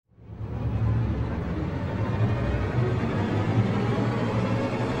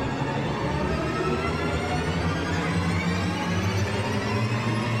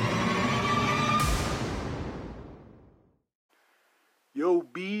So,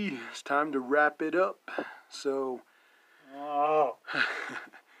 B, it's time to wrap it up. So, Oh.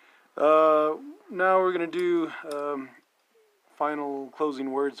 now we're going to do final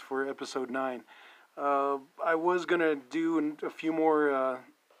closing words for episode 9. I was going to do a few more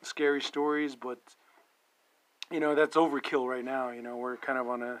scary stories, but, that's overkill right now. We're kind of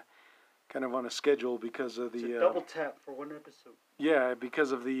on a schedule because of the... It's a double tap for one episode. Yeah,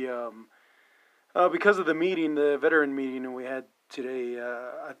 because of the meeting, the veteran meeting that we had today.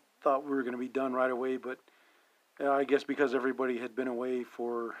 I thought we were going to be done right away, but I guess because everybody had been away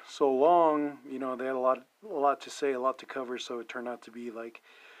for so long, they had a lot to say, a lot to cover, so it turned out to be like,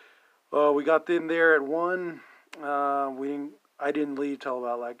 we got in there at 1. I didn't leave till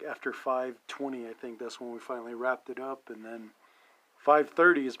about like after 5:20. I think that's when we finally wrapped it up, and then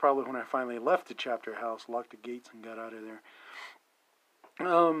 5:30 is probably when I finally left the chapter house, locked the gates, and got out of there.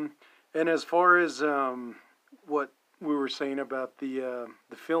 And as far as what we were saying about the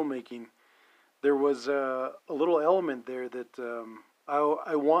filmmaking, there was a little element there that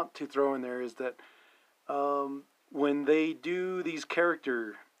I want to throw in there, is that when they do these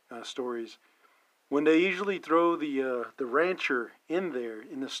character stories, when they usually throw the rancher in there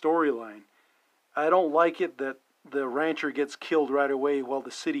in the storyline, I don't like it that the rancher gets killed right away while the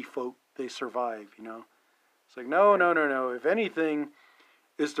city folk, they survive. It's like, no. If anything,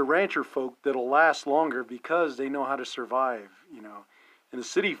 it's the rancher folk that'll last longer because they know how to survive, And the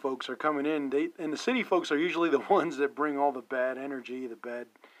city folks are coming in. The city folks are usually the ones that bring all the bad energy, the bad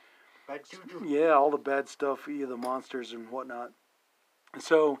juju. Yeah, all the bad stuff, the monsters and whatnot.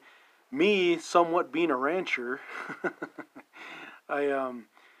 So, me somewhat being a rancher,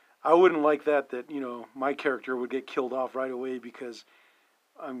 I wouldn't like that my character would get killed off right away because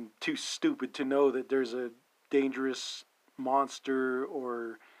I'm too stupid to know that there's a dangerous monster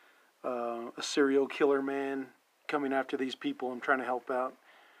or a serial killer man coming after these people and trying to help out.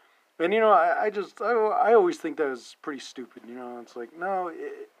 And I always think that was pretty stupid. It's like, no,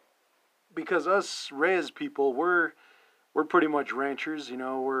 because us Rez people, we're pretty much ranchers.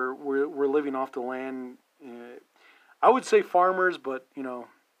 We're living off the land. I would say farmers, but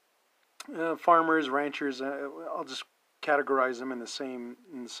farmers, ranchers. I'll just categorize them in the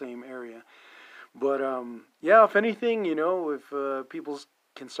same area. But yeah, if anything, if people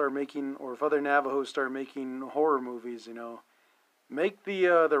can start making, or if other Navajos start making horror movies, make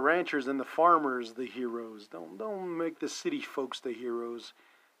the ranchers and the farmers the heroes. Don't make the city folks the heroes.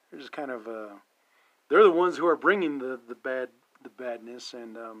 They're just kind of they're the ones who are bringing the badness.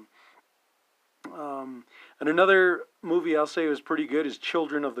 And another movie I'll say was pretty good is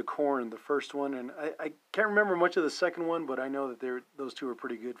Children of the Corn, the first one, and I can't remember much of the second one, but I know that those two are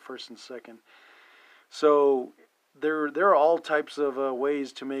pretty good, first and second. So there are all types of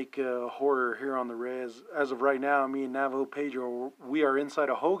ways to make horror here on the Res. As of right now, me and Navajo Pedro, we are inside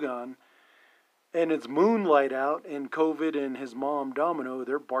a Hogan, and it's moonlight out, and COVID and his mom Domino,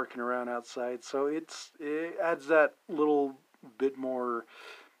 they're barking around outside. So it adds that little bit more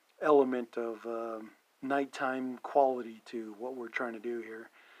element of nighttime quality to what we're trying to do here.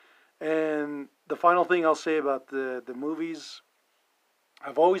 And the final thing I'll say about the movies,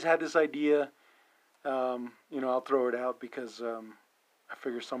 I've always had this idea. I'll throw it out because I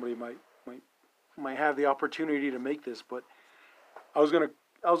figure somebody might have the opportunity to make this. But I was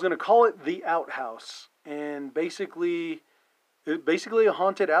gonna call it The Outhouse, and basically a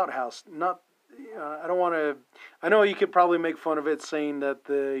haunted outhouse. Not, I don't want to. I know you could probably make fun of it, saying that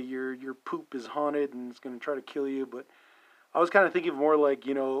your poop is haunted and it's gonna try to kill you. But I was kind of thinking more like,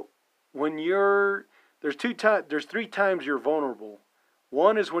 when there's 3 times you're vulnerable.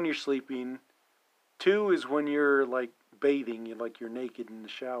 One is when you're sleeping. 2 is when you're like bathing, you're naked in the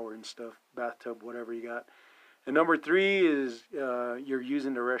shower and stuff, bathtub, whatever you got. And number 3 is you're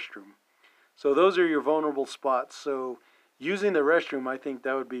using the restroom. So those are your vulnerable spots. So using the restroom, I think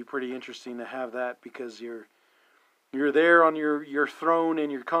that would be pretty interesting to have that, because you're there on your throne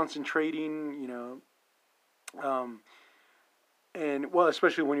and you're concentrating, and well,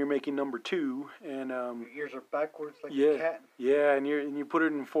 especially when you're making number 2, and your ears are backwards like a cat. Yeah, and you put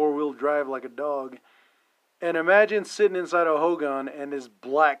it in 4-wheel drive like a dog. And imagine sitting inside a Hogan and this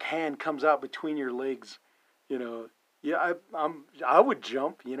black hand comes out between your legs. Yeah, I would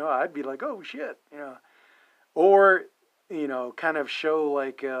jump. I'd be like, oh shit. Or kind of show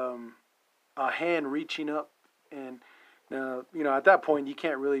like a hand reaching up, and at that point you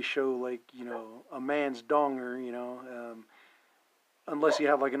can't really show like a man's donger. Unless you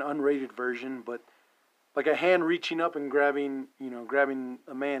have like an unrated version, but like a hand reaching up and grabbing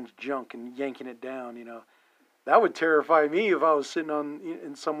a man's junk and yanking it down, that would terrify me if I was sitting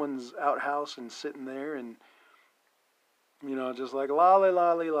in someone's outhouse and sitting there, and You know, just like lolly,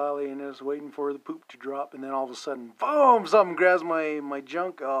 lolly, lolly, and just waiting for the poop to drop, and then all of a sudden, boom! Something grabs my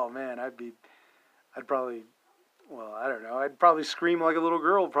junk. Oh man, I'd probably, well, I don't know, I'd probably scream like a little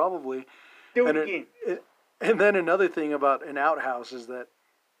girl, probably. Do And it again. and then another thing about an outhouse is that,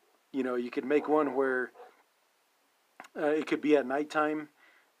 you know, you could make one where it could be at nighttime,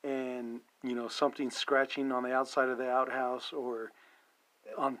 and you know something scratching on the outside of the outhouse or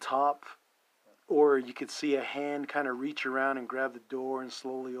on top, or you could see a hand kind of reach around and grab the door and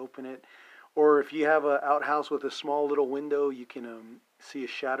slowly open it. Or if you have an outhouse with a small little window, you can see a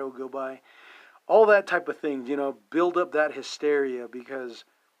shadow go by. All that type of thing, you know, build up that hysteria because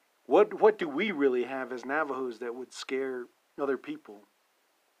what do we really have as Navajos that would scare other people?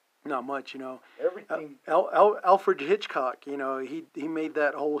 Not much, you know. Everything. Alfred Hitchcock, you know, he made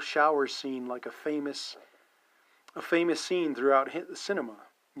that whole shower scene like a famous scene throughout the cinema.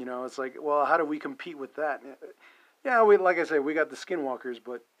 You know, it's like, well, how do we compete with that? Yeah, we like I said, we got the Skinwalkers,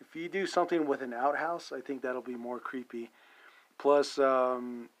 but if you do something with an outhouse, I think that'll be more creepy. Plus,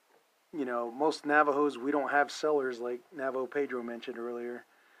 you know, most Navajos we don't have cellars like Navajo Pedro mentioned earlier.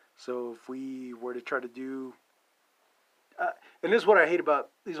 So if we were to try to do, and this is what I hate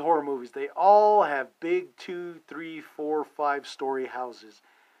about these horror movies, they all have big 2, 3, 4, 5 story houses.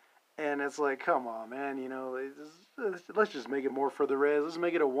 And it's like, come on, man, you know, let's just make it more for the res. Let's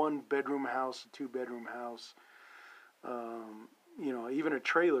make it a 1 bedroom house, a 2 bedroom house. You know, even a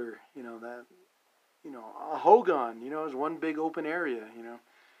trailer, you know, that, you know, a hogan, you know, is one big open area, you know.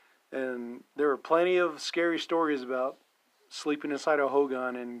 And there are plenty of scary stories about sleeping inside a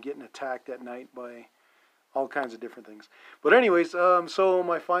hogan and getting attacked at night by all kinds of different things. But anyways, so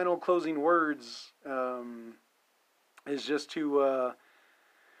my final closing words is just to...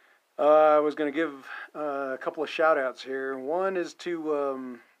 I was going to give a couple of shout outs here. One is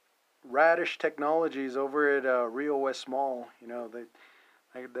to Radish Technologies over at Rio West Mall. You know,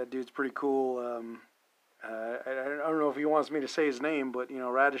 that dude's pretty cool. I don't know if he wants me to say his name, but, you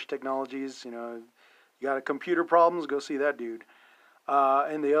know, Radish Technologies, you know, you got a computer problems, go see that dude.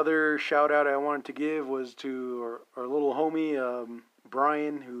 And the other shout out I wanted to give was to our little homie,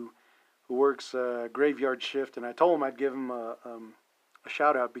 Brian, who works graveyard shift. And I told him I'd give him a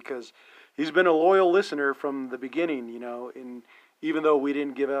shout out because he's been a loyal listener from the beginning, you know, and even though we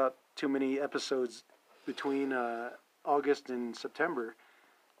didn't give out too many episodes between August and September,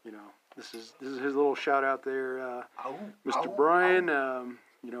 you know, this is his little shout out there, Mr. Brian.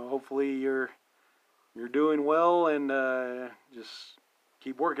 You know, hopefully you're doing well and just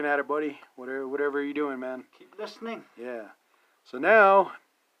keep working at it, buddy. Whatever you're doing, man. Keep listening. Yeah. So now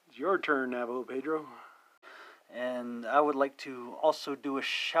it's your turn, Navajo Pedro. And I would like to also do a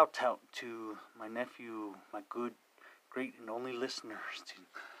shout out to my nephew, my good, great, and only listeners.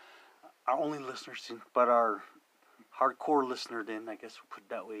 Our only listeners, but our hardcore listener, then, I guess we'll put it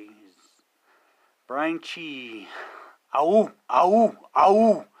that way, is Brian Chi. Au, au,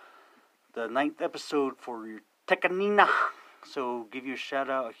 au. The 9th episode for your Tekanina. So give you a shout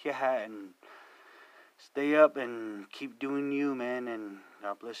out, yeah, and stay up and keep doing you, man. And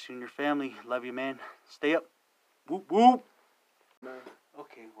God bless you and your family. Love you, man. Stay up. Whoop, whoop.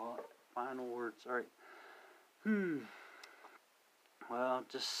 Okay, well, final words. All right. Well,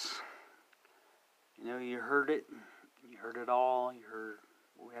 just, you know, you heard it. You heard it all. You heard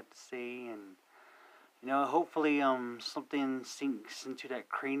what we had to say. And, you know, hopefully something sinks into that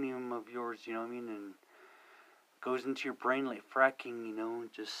cranium of yours, you know what I mean? And goes into your brain like fracking, you know,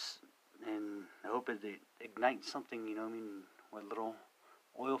 and I hope it ignites something, you know what I mean? What little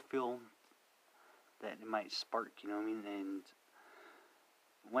oil field that it might spark, you know what I mean? And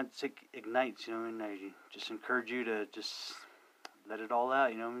once it ignites, you know, and I just encourage you to just let it all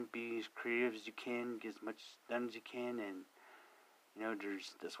out, you know, and be as creative as you can, get as much done as you can, and, you know,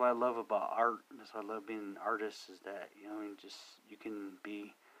 that's what I love about art, that's why I love being an artist, is that, you know, and just, you can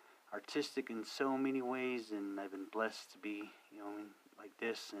be artistic in so many ways, and I've been blessed to be, you know, like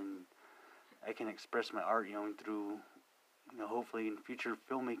this, and I can express my art, you know, through, you know, hopefully in future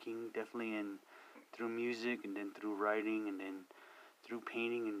filmmaking, definitely, and through music, and then through writing, and then through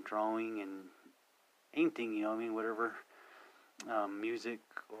painting and drawing and anything, you know what I mean, whatever, music,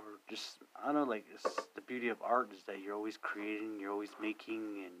 or just, I don't know, like, it's the beauty of art is that you're always creating, you're always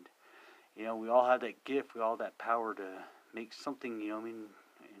making, and, you know, we all have that gift, we all have that power to make something, you know what I mean,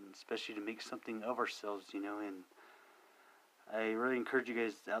 and especially to make something of ourselves, you know, and I really encourage you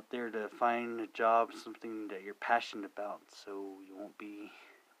guys out there to find a job, something that you're passionate about, so you won't be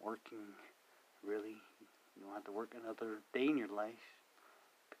working. Really, you don't have to work another day in your life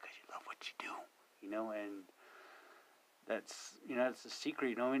because you love what you do, you know, and that's, you know, that's the secret,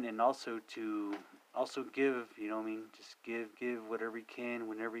 you know, and also to also give, just give whatever you can,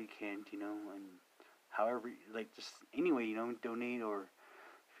 whenever you can, and however, like, just anyway, donate, or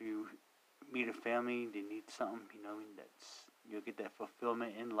if you meet a family, they need something, you'll get that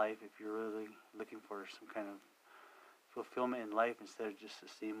fulfillment in life if you're really looking for some kind of fulfillment in life instead of just the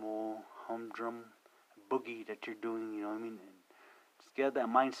same old humdrum boogie that you're doing, and just get that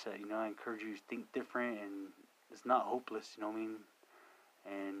mindset, I encourage you to think different, and it's not hopeless,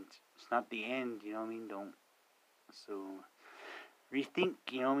 and it's not the end, don't, so rethink,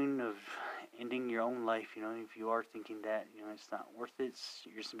 of ending your own life, if you are thinking that, it's not worth it,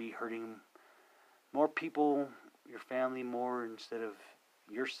 you're just going to be hurting more people, your family more instead of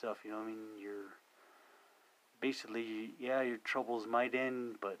yourself, you're basically, your troubles might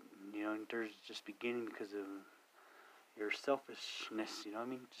end, but, there's just beginning because of your selfishness,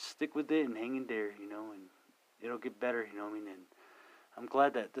 just stick with it and hang in there, and it'll get better, and I'm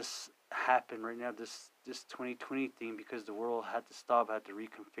glad that this happened right now, this 2020 thing, because the world had to stop, had to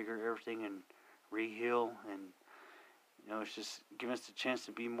reconfigure everything and re-heal, and it's just giving us the chance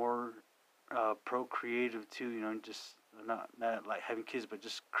to be more procreative too, just not like having kids, but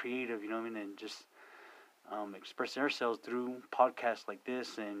just creative, and just expressing ourselves through podcasts like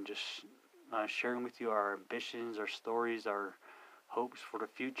this, and just sharing with you our ambitions, our stories, our hopes for the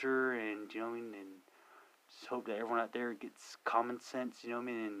future, and and just hope that everyone out there gets common sense,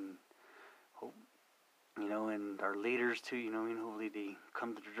 and hope, and our leaders too, hopefully they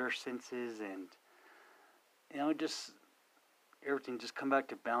come to their senses, and, just everything just come back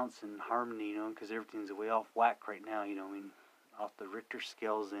to balance and harmony, because everything's way off whack right now, off the Richter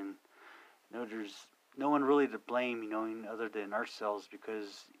scales, and, there's no one really to blame, other than ourselves,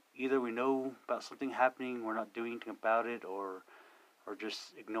 because either we know about something happening, we're not doing anything about it, or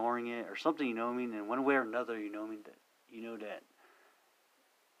just ignoring it, or something, in one way or another, that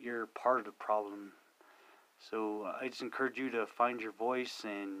you're part of the problem. So I just encourage you to find your voice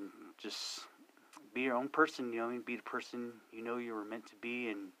and just be your own person, be the person you were meant to be,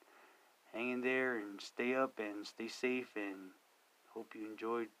 and hang in there and stay up and stay safe, and hope you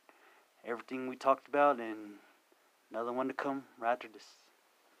enjoyed everything we talked about, and another one to come right after this.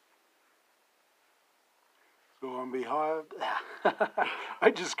 So on behalf,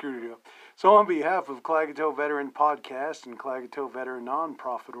 I just screwed it up. So on behalf of Klagetoh Veteran Podcast and Klagetoh Veteran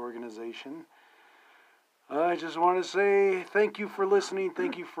Nonprofit Organization, I just want to say thank you for listening.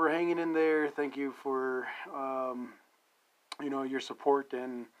 Thank you for hanging in there. Thank you for, your support,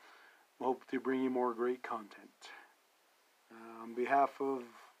 and we hope to bring you more great content. On behalf of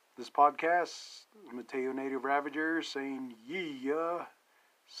this podcast, Mateo Native Ravager saying, yeah,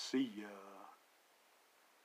 see ya.